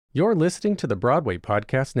You're listening to the Broadway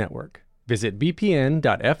Podcast Network. Visit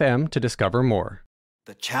bpn.fm to discover more.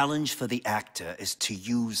 The challenge for the actor is to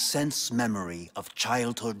use sense memory of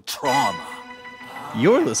childhood trauma.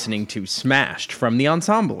 You're listening to Smashed from The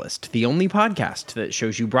Ensemblist, the only podcast that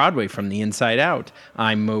shows you Broadway from the inside out.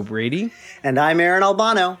 I'm Mo Brady. And I'm Aaron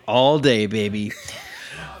Albano. All day, baby.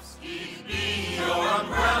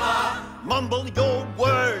 Mumble your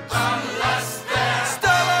words.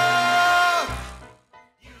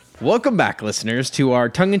 Welcome back, listeners, to our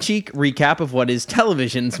tongue-in-cheek recap of what is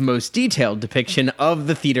television's most detailed depiction of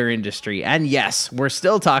the theater industry. And yes, we're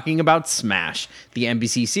still talking about Smash, the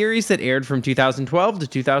NBC series that aired from 2012 to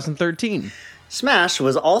 2013. Smash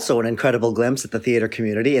was also an incredible glimpse at the theater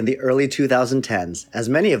community in the early 2010s, as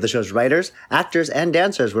many of the show's writers, actors, and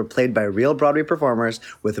dancers were played by real Broadway performers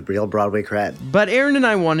with real Broadway cred. But Aaron and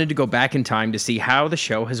I wanted to go back in time to see how the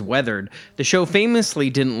show has weathered. The show famously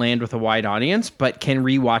didn't land with a wide audience, but can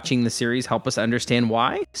rewatching the series help us understand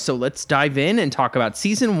why? So let's dive in and talk about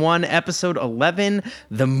Season 1, Episode 11,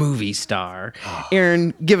 The Movie Star.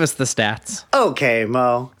 Aaron, give us the stats. Okay,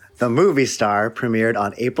 Mo. The Movie Star premiered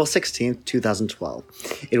on April 16,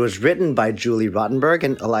 2012. It was written by Julie Rottenberg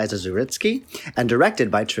and Eliza Zuritsky and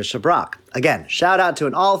directed by Trisha Brock. Again, shout out to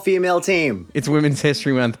an all-female team. It's Women's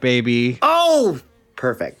History Month, baby. Oh,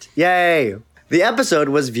 perfect. Yay. The episode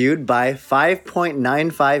was viewed by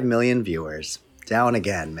 5.95 million viewers. Down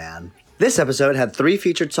again, man. This episode had 3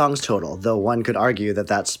 featured songs total, though one could argue that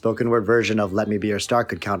that spoken word version of Let Me Be Your Star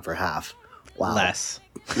could count for half. Wow. Less.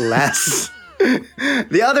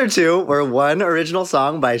 The other 2 were one original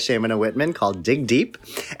song by Shamina Whitman called Dig Deep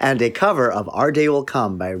and a cover of Our Day Will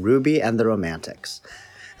Come by Ruby and the Romantics.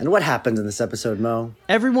 And what happens in this episode, Mo?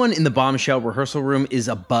 Everyone in the Bombshell rehearsal room is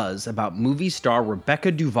abuzz about movie star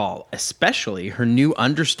Rebecca Duvall, especially her new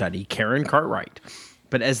understudy, Karen Cartwright.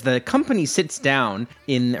 But as the company sits down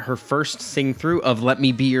in her first sing-through of Let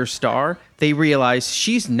Me Be Your Star, they realize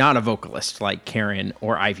she's not a vocalist like Karen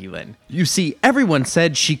or Ivy Lynn. You see, everyone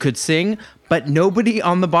said she could sing, but nobody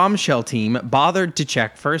on the Bombshell team bothered to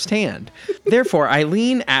check firsthand. Therefore,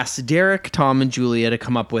 Eileen asks Derek, Tom, and Julia to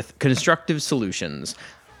come up with constructive solutions.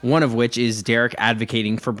 One of which is Derek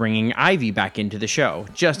advocating for bringing Ivy back into the show,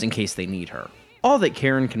 just in case they need her. All that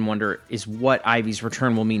Karen can wonder is what Ivy's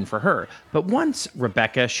return will mean for her. But once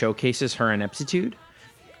Rebecca showcases her ineptitude,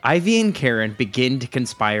 Ivy and Karen begin to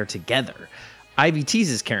conspire together. Ivy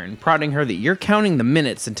teases Karen, prodding her that you're counting the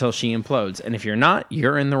minutes until she implodes, and if you're not,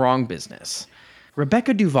 you're in the wrong business.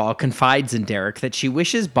 Rebecca Duvall confides in Derek that she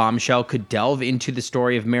wishes Bombshell could delve into the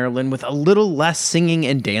story of Marilyn with a little less singing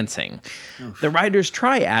and dancing. The writers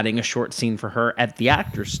try adding a short scene for her at the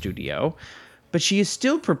actor's studio, but she is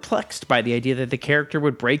still perplexed by the idea that the character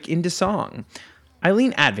would break into song.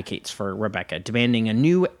 Eileen advocates for Rebecca, demanding a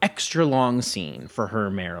new, extra-long scene for her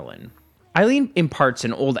Marilyn. Eileen imparts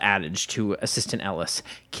an old adage to Assistant Ellis: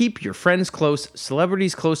 keep your friends close,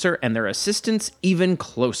 celebrities closer, and their assistants even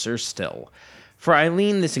closer still. For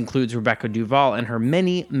Eileen, this includes Rebecca Duvall and her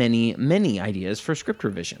many, many, many ideas for script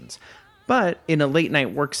revisions. But in a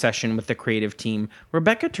late-night work session with the creative team,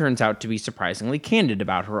 Rebecca turns out to be surprisingly candid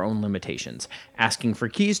about her own limitations, asking for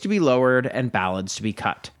keys to be lowered and ballads to be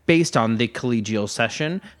cut. Based on the collegial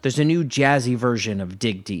session, there's a new jazzy version of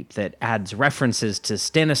Dig Deep that adds references to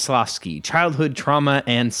Stanislavski, childhood trauma,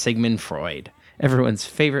 and Sigmund Freud. Everyone's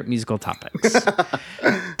favorite musical topics.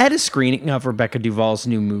 At a screening of Rebecca Duvall's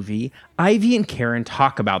new movie, Ivy and Karen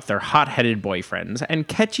talk about their hot-headed boyfriends and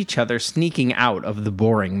catch each other sneaking out of the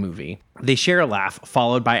boring movie. They share a laugh,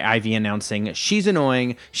 followed by Ivy announcing, she's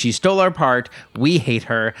annoying, she stole our part, we hate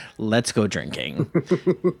her, let's go drinking.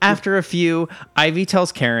 After a few, Ivy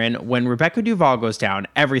tells Karen, when Rebecca Duvall goes down,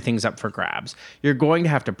 everything's up for grabs. You're going to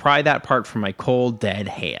have to pry that part from my cold, dead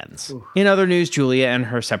hands. Ooh. In other news, Julia and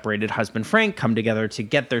her separated husband Frank come together to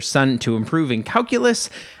get their son to improve in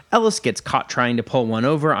calculus. Ellis gets caught trying to pull one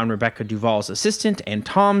over on Rebecca Duvall's assistant, and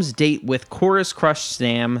Tom's date with chorus crush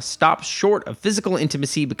Sam stops short of physical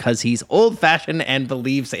intimacy because he's old-fashioned and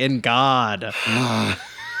believes in God.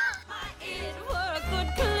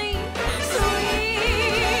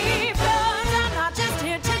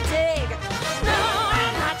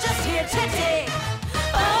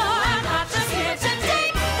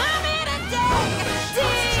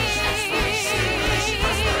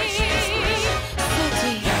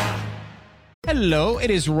 Hello, it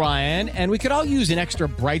is Ryan, and we could all use an extra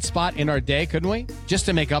bright spot in our day, couldn't we? Just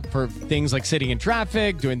to make up for things like sitting in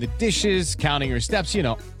traffic, doing the dishes, counting your steps, you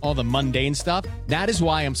know, all the mundane stuff. That is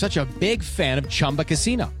why I'm such a big fan of Chumba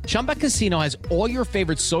Casino. Chumba Casino has all your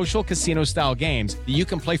favorite social casino-style games that you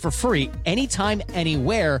can play for free anytime,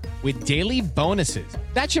 anywhere with daily bonuses.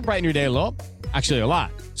 That should brighten your day a little. Actually, a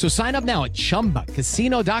lot. So sign up now at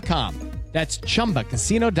ChumbaCasino.com. That's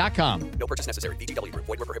ChumbaCasino.com. No purchase necessary. VGW Group.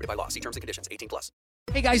 Void where prohibited by law. See terms and conditions. 18+.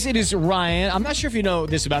 Hey guys, it is Ryan. I'm not sure if you know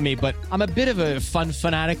this about me, but I'm a bit of a fun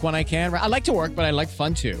fanatic when I can. I like to work, but I like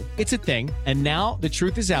fun too. It's a thing. And now the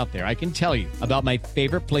truth is out there. I can tell you about my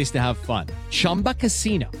favorite place to have fun. Chumba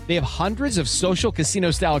Casino. They have hundreds of social casino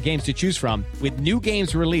style games to choose from with new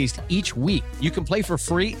games released each week. You can play for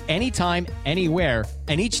free anytime, anywhere.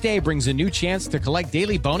 And each day brings a new chance to collect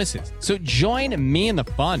daily bonuses. So join me in the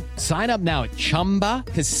fun. Sign up now at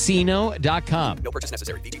ChumbaCasino.com. No purchase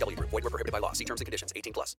necessary. VGW Group. Void where prohibited by law. See terms and conditions.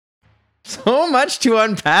 18+. So much to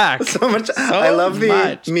unpack. So much. I love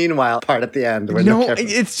the meanwhile part at the end. Where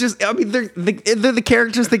It's just, I mean, they're the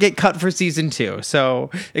characters that get cut for season 2.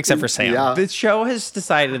 So, except for Sam. Yeah. The show has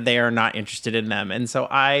decided they are not interested in them. And so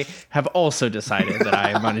I have also decided that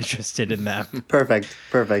I am uninterested in them. Perfect.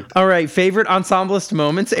 All right. Favorite ensemblist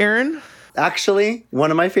moments, Aaron? Actually,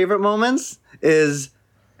 one of my favorite moments is,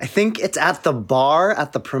 I think it's at the bar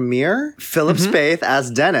at the premiere. Philip Spaeth as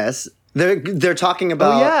Dennis. They're talking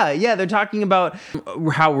about they're talking about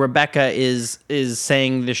how Rebecca is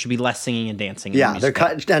saying there should be less singing and dancing. Yeah, they're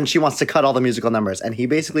cut, and she wants to cut all the musical numbers. And he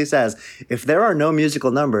basically says, if there are no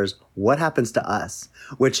musical numbers, what happens to us?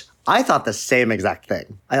 Which I thought the same exact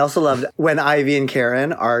thing. I also loved when Ivy and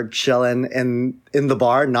Karen are chilling in the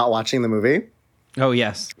bar, not watching the movie. Oh,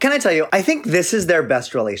 yes. Can I tell you, I think this is their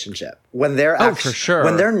best relationship. When they're for sure.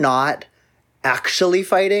 When they're not actually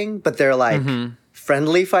fighting, but they're like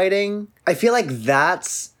friendly fighting. I feel like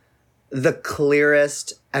that's the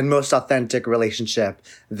clearest and most authentic relationship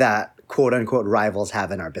that quote unquote rivals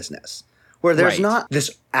have in our business. Where there's not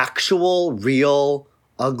this actual, real,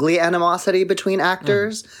 ugly animosity between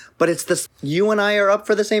actors, but it's this, you and I are up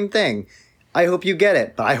for the same thing. I hope you get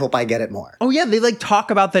it, but I hope I get it more. Oh, yeah. They like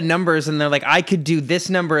talk about the numbers and they're like, I could do this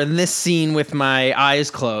number in this scene with my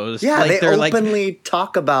eyes closed. Yeah, like, they they're openly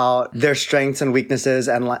talk about their strengths and weaknesses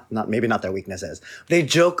and maybe not their weaknesses. They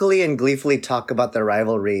jokingly and gleefully talk about their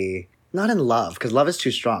rivalry, not in love, because love is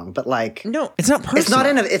too strong, but like... No, it's not personal.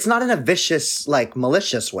 It's not in a vicious, like,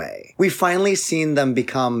 malicious way. We've finally seen them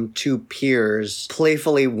become two peers,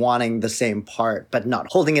 playfully wanting the same part, but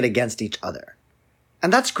not holding it against each other.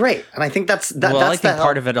 And that's great. And I think I think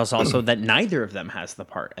part of it is also that neither of them has the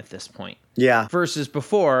part at this point. Yeah. Versus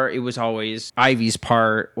before, it was always Ivy's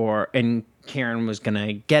part, and Karen was going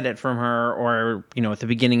to get it from her, or, at the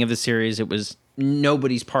beginning of the series, it was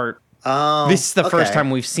nobody's part. Oh, this is the first time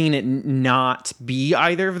we've seen it not be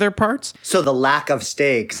either of their parts. So the lack of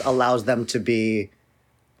stakes allows them to be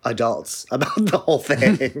adults about the whole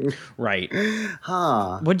thing. Right.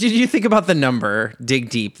 What did you think about the number, Dig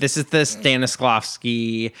Deep? This is the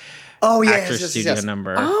Stanislavski studio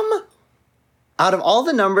number. Out of all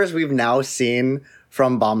the numbers we've now seen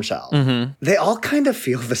from Bombshell, they all kind of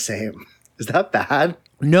feel the same. Is that bad?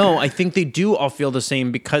 No, I think they do all feel the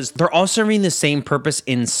same because they're all serving the same purpose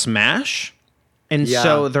in Smash. And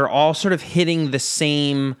so they're all sort of hitting the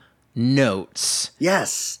same notes.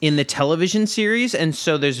 Yes. In the television series. And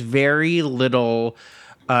so there's very little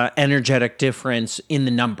energetic difference in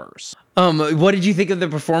the numbers. What did you think of the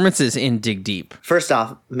performances in Dig Deep? First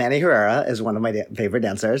off, Manny Herrera is one of my favorite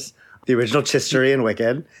dancers. The original Chistery in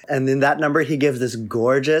Wicked. And in that number, he gives this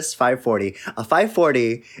gorgeous 540. A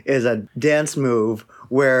 540 is a dance move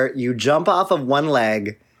where you jump off of one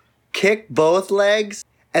leg, kick both legs,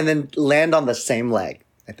 and then land on the same leg.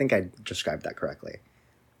 I think I described that correctly.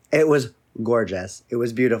 It was gorgeous. It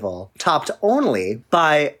was beautiful. Topped only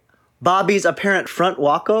by Bobby's apparent front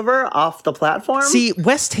walkover off the platform. See,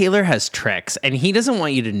 Wes Taylor has tricks, and he doesn't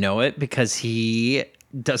want you to know it because he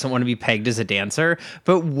doesn't want to be pegged as a dancer.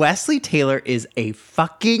 But Wesley Taylor is a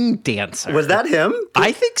fucking dancer. Was that him?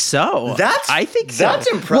 I think so. I think so.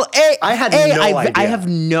 That's impressive. Well, I had no idea. I have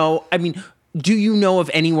no... I mean... Do you know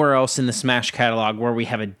of anywhere else in the Smash catalog where we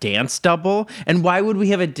have a dance double? And why would we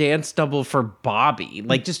have a dance double for Bobby?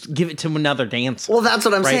 Like, just give it to another dancer. Well, that's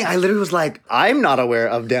what I'm saying. I literally was like, I'm not aware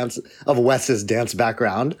of Wes's dance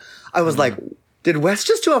background. I was like, did Wes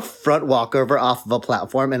just do a front walkover off of a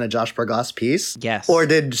platform in a Josh Burgos piece? Yes. Or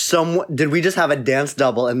did we just have a dance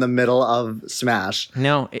double in the middle of Smash?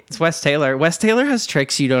 No, it's Wes Taylor. Wes Taylor has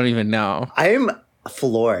tricks you don't even know. I'm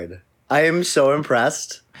floored. I am so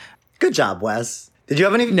impressed. Good job, Wes. Did you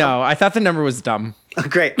have any? No, I thought the number was dumb.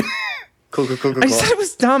 Great. Cool. I just thought it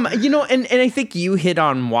was dumb. And I think you hit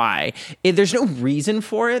on why. There's no reason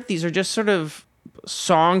for it. These are just sort of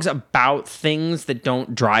songs about things that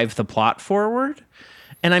don't drive the plot forward.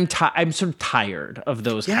 And I'm sort of tired of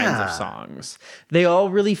those kinds of songs. They all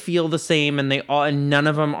really feel the same, and none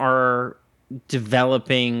of them are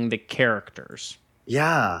developing the characters.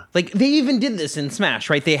 Yeah. Like, they even did this in Smash,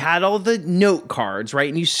 right? They had all the note cards, right?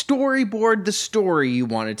 And you storyboard the story you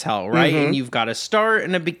want to tell, right? And you've got a start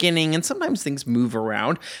and a beginning, and sometimes things move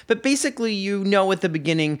around. But basically, you know at the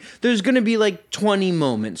beginning, there's going to be like 20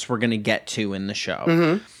 moments we're going to get to in the show.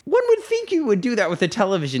 One would think you would do that with a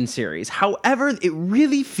television series. However, it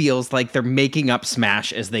really feels like they're making up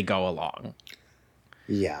Smash as they go along.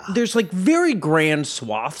 Yeah. There's like very grand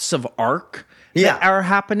swaths of arc Yeah. that are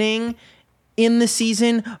happening in the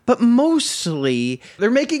season, but mostly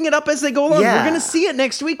they're making it up as they go along. Yeah. We're going to see it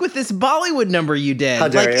next week with this Bollywood number you did. How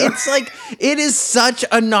dare you. It's like, it is such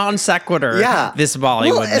a non sequitur, Yeah. this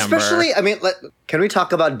Bollywood number. Especially, I mean, can we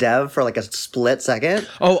talk about Dev for like a split second?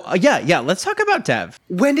 Oh, yeah, let's talk about Dev.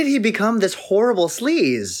 When did he become this horrible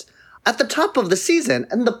sleaze? At the top of the season,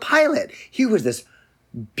 and the pilot, he was this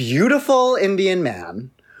beautiful Indian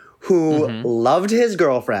man who loved his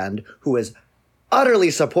girlfriend, who was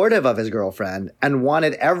utterly supportive of his girlfriend and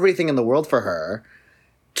wanted everything in the world for her,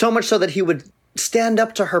 so much so that he would stand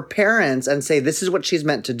up to her parents and say, this is what she's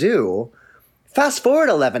meant to do. Fast forward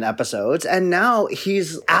 11 episodes, and now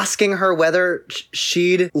he's asking her whether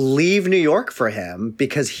she'd leave New York for him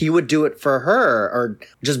because he would do it for her, or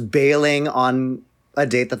just bailing on a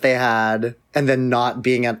date that they had and then not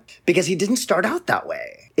being because he didn't start out that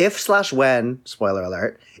way. If/when, spoiler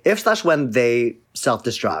alert, if/when they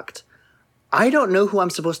self-destruct, I don't know who I'm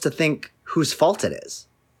supposed to think whose fault it is.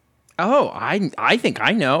 Oh, I think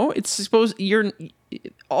I know. It's supposed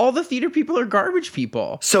all the theater people are garbage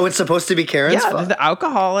people. So it's supposed to be Karen's They're fault? the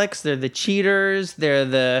alcoholics, they're the cheaters, they're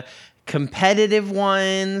the competitive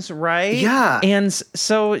ones, right? Yeah. And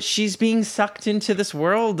so she's being sucked into this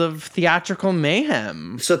world of theatrical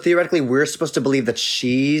mayhem. So theoretically, we're supposed to believe that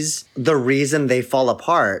she's the reason they fall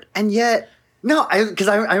apart. And yet, no, because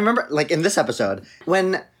I remember, like, in this episode,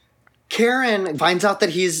 when Karen finds out that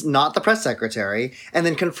he's not the press secretary and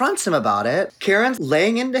then confronts him about it, Karen's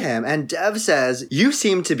laying into him, and Dev says, you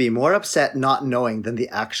seem to be more upset not knowing than the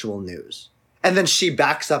actual news. And then she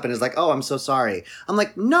backs up and is like, oh, I'm so sorry. I'm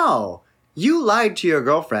like, no, you lied to your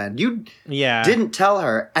girlfriend. You didn't tell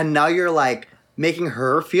her. And now you're like making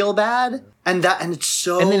her feel bad. And it's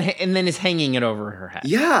so. And then is hanging it over her head.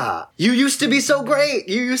 Yeah. You used to be so great.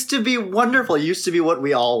 You used to be wonderful. You used to be what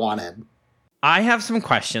we all wanted. I have some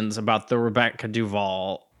questions about the Rebecca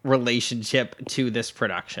Duvall relationship to this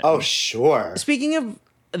production. Oh, sure. Speaking of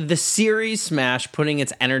the series Smash putting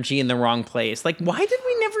its energy in the wrong place, like, why did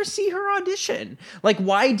we never see her audition? Like,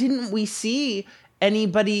 why didn't we see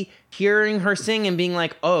anybody hearing her sing and being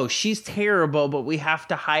like, oh, she's terrible, but we have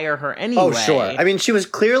to hire her anyway? Oh, sure. I mean, she was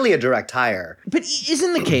clearly a direct hire. But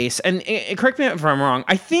isn't the case, and correct me if I'm wrong,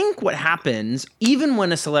 I think what happens, even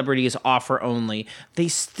when a celebrity is offer only, they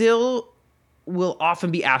still will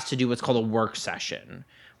often be asked to do what's called a work session,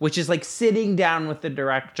 which is like sitting down with the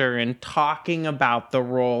director and talking about the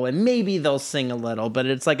role, and maybe they'll sing a little, but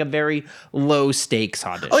it's like a very low stakes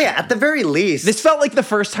audition. Oh yeah, at the very least. This felt like the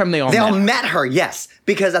first time they all met her, yes.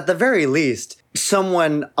 Because at the very least,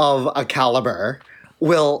 someone of a caliber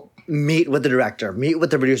will meet with the director, meet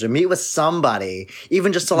with the producer, meet with somebody,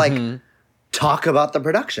 even just to like talk about the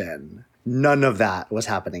production. None of that was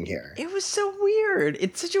happening here. It was so weird.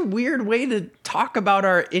 It's such a weird way to talk about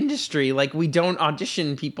our industry. Like, we don't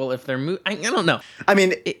audition people if they're I don't know. I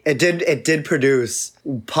mean, it did produce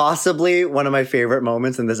possibly one of my favorite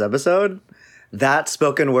moments in this episode. That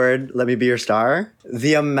spoken word, "Let me be your star."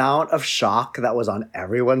 The amount of shock that was on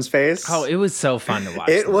everyone's face. Oh, it was so fun to watch.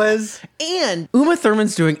 It was. And Uma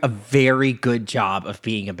Thurman's doing a very good job of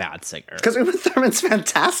being a bad singer. Because Uma Thurman's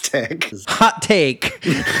fantastic. Hot take.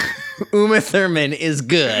 Uma Thurman is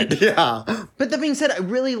good. Yeah. But that being said, I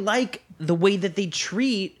really like the way that they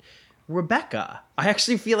treat Rebecca. I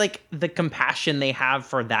actually feel like the compassion they have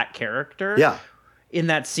for that character. Yeah. In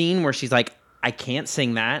that scene where she's like, I can't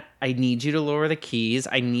sing that. I need you to lower the keys.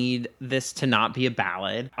 I need this to not be a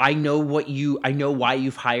ballad. I know why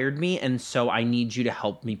you've hired me, and so I need you to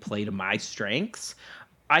help me play to my strengths.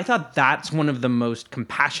 I thought that's one of the most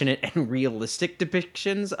compassionate and realistic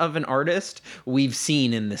depictions of an artist we've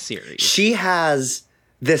seen in the series. She has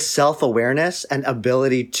this self-awareness and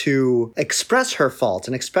ability to express her faults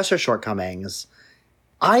and express her shortcomings.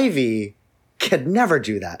 Ivy could never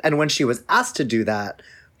do that. And when she was asked to do that,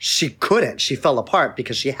 she couldn't. She fell apart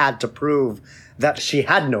because she had to prove that she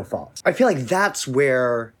had no faults. I feel like that's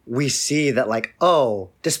where we see that, like, oh,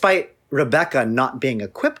 despite Rebecca not being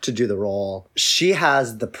equipped to do the role, she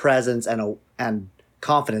has the presence and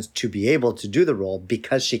confidence to be able to do the role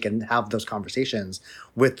because she can have those conversations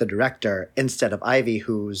with the director instead of Ivy,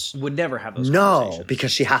 who's would never have those conversations. No,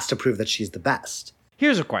 because she has to prove that she's the best.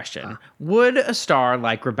 Here's a question. Would a star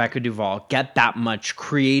like Rebecca Duvall get that much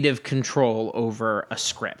creative control over a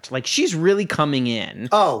script? Like, she's really coming in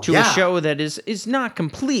to a show that is not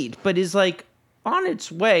complete, but is like on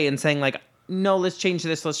its way and saying like, no, let's change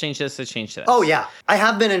this, let's change this, let's change this. Oh, yeah. I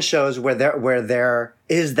have been in shows where there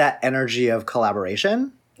is that energy of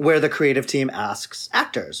collaboration, where the creative team asks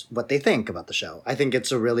actors what they think about the show. I think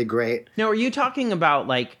it's a really great... Now, are you talking about,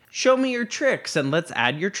 like, show me your tricks and let's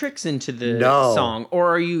add your tricks into the song? Or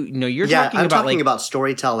are you... No, you're talking about, I'm talking about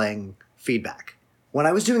storytelling feedback. When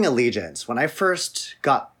I was doing Allegiance, when I first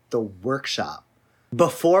got the workshop,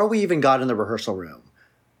 before we even got in the rehearsal room,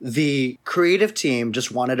 the creative team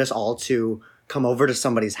just wanted us all to come over to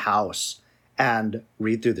somebody's house and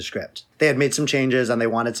read through the script. They had made some changes and they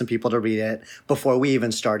wanted some people to read it before we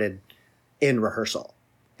even started in rehearsal.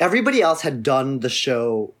 Everybody else had done the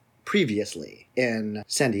show previously in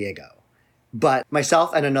San Diego, but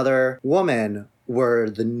myself and another woman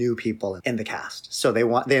were the new people in the cast. So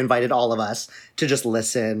they invited all of us to just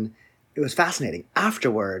listen. It was fascinating.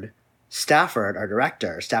 Afterward, Stafford, our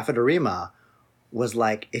director, Stafford Arima, was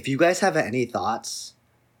like, if you guys have any thoughts,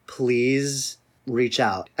 please reach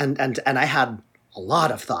out. And I had a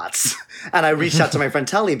lot of thoughts. And I reached out to my friend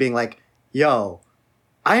Telly being like, yo,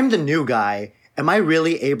 I'm the new guy. Am I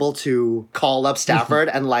really able to call up Stafford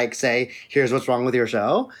and like say, here's what's wrong with your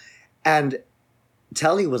show? And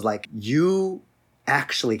Telly was like, you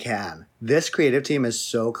actually can. This creative team is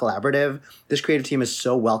so collaborative. This creative team is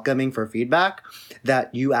so welcoming for feedback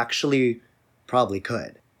that you actually probably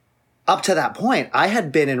could. Up to that point, I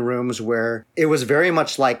had been in rooms where it was very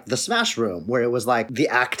much like the Smash room, where it was like the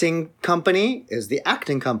acting company is the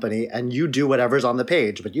acting company and you do whatever's on the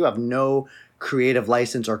page, but you have no creative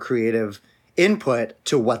license or creative input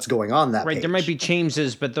to what's going on that page. There might be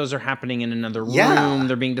changes, but those are happening in another room.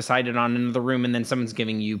 They're being decided on in another room, and then someone's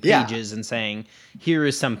giving you pages and saying, here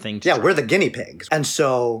is something to try. We're the guinea pigs. And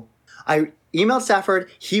so I emailed Stafford.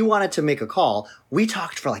 He wanted to make a call. We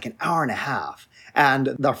talked for like an hour and a half. And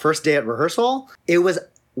the first day at rehearsal, it was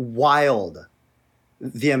wild.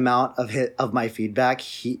 The amount of my feedback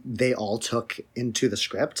they all took into the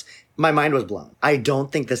script. My mind was blown. I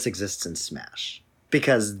don't think this exists in Smash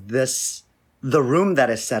because the room that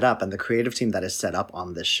is set up and the creative team that is set up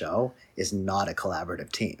on this show is not a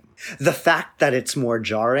collaborative team. The fact that it's more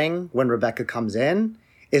jarring when Rebecca comes in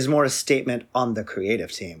is more a statement on the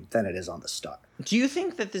creative team than it is on the star. Do you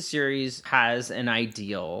think that the series has an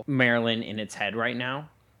ideal Marilyn in its head right now?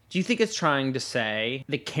 Do you think it's trying to say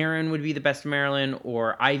that Karen would be the best Marilyn,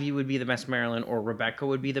 or Ivy would be the best Marilyn, or Rebecca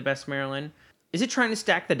would be the best Marilyn? Is it trying to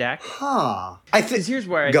stack the deck? I think... Here's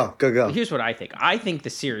where Go. Here's what I think. I think the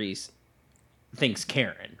series thinks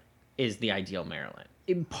Karen is the ideal Marilyn.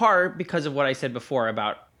 In part because of what I said before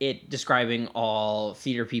about it describing all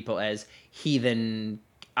theater people as heathen,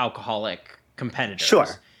 alcoholic competitors. Sure.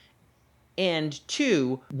 And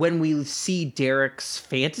two, when we see Derek's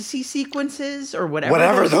fantasy sequences or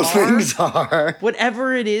whatever those things are,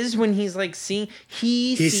 whatever it is, when he's like seeing,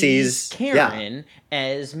 he sees Karen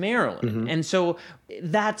as Marilyn. Mm-hmm. And so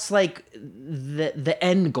that's like the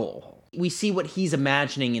end goal. We see what he's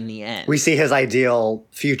imagining in the end. We see his ideal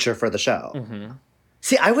future for the show. Mm-hmm.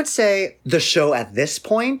 See, I would say the show at this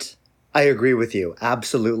point, I agree with you.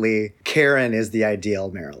 Absolutely. Karen is the ideal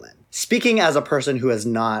Marilyn. Speaking as a person who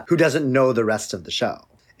doesn't know the rest of the show.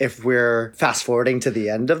 If we're fast forwarding to the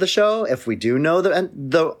end of the show, if we do know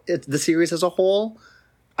the series as a whole,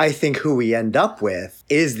 I think who we end up with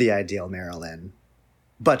is the ideal Marilyn,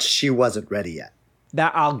 but she wasn't ready yet.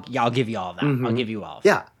 That I'll give you all that. Mm-hmm. I'll give you all.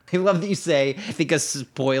 Yeah. I love that you say, I think a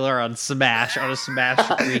spoiler on a Smash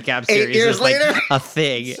recap series 8 years is like later? a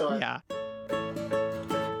thing. Sure. Yeah.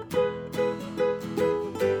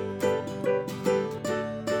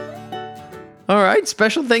 All right.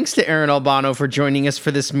 Special thanks to Aaron Albano for joining us for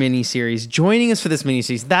this mini-series.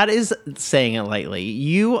 That is saying it lightly.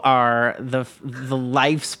 You are the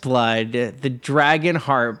life's blood, the dragon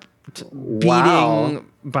heart beating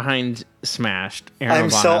behind Smashed. Aaron I'm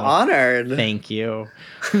Albano. so honored. Thank you.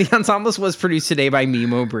 The Ensembles was produced today by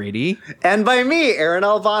Mimo Brady. And by me, Aaron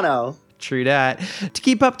Albano. True that. To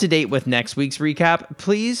keep up to date with next week's recap,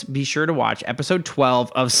 please be sure to watch episode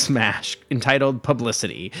 12 of Smash, entitled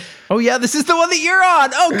Publicity. Oh yeah, this is the one that you're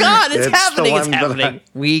on. Oh God, it's happening.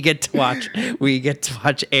 We get to watch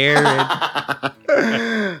Aaron.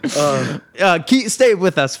 Stay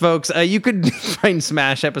with us, folks. You could find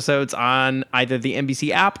Smash episodes on either the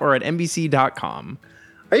NBC app or at NBC.com.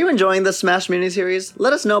 Are you enjoying the Smash miniseries?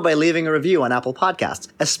 Let us know by leaving a review on Apple Podcasts,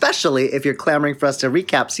 especially if you're clamoring for us to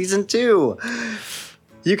recap Season 2.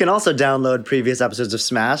 You can also download previous episodes of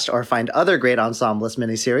Smashed or find other great Ensemblist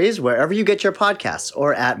miniseries wherever you get your podcasts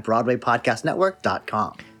or at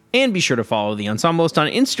BroadwayPodcastNetwork.com. And be sure to follow the Ensemblist on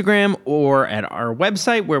Instagram or at our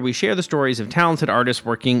website where we share the stories of talented artists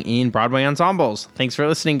working in Broadway ensembles. Thanks for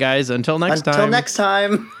listening, guys. Until next time.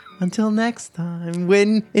 Until next time,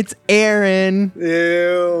 when it's Aaron.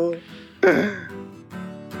 Ew.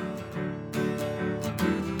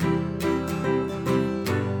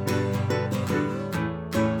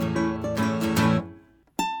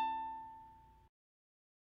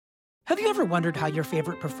 Have you ever wondered how your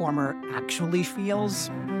favorite performer actually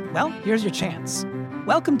feels? Well, here's your chance.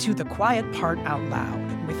 Welcome to The Quiet Part Out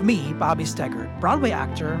Loud with me, Bobby Steggert, Broadway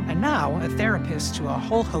actor and now a therapist to a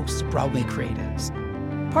whole host of Broadway creatives.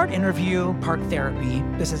 Part interview, part therapy,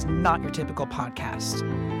 this is not your typical podcast.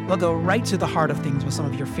 We'll go right to the heart of things with some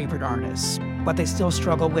of your favorite artists, what they still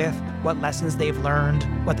struggle with, what lessons they've learned,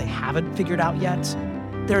 what they haven't figured out yet.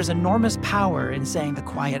 There's enormous power in saying the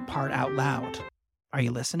quiet part out loud. Are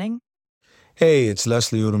you listening? Hey, it's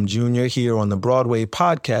Leslie Odom Jr. here on the Broadway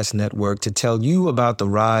Podcast Network to tell you about the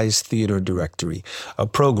Rise Theater Directory, a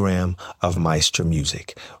program of Maestro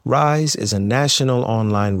Music. Rise is a national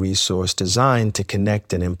online resource designed to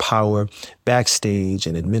connect and empower backstage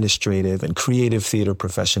and administrative and creative theater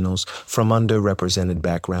professionals from underrepresented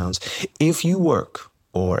backgrounds. If you work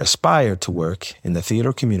or aspire to work in the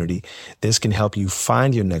theater community, this can help you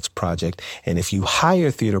find your next project. And if you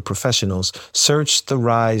hire theater professionals, search the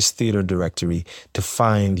Rise Theater Directory to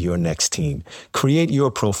find your next team. Create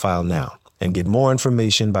your profile now and get more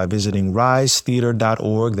information by visiting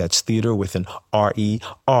risetheater.org. That's theater with an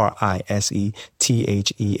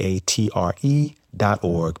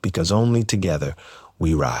RERISETHEATRE.org, because only together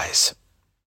we rise.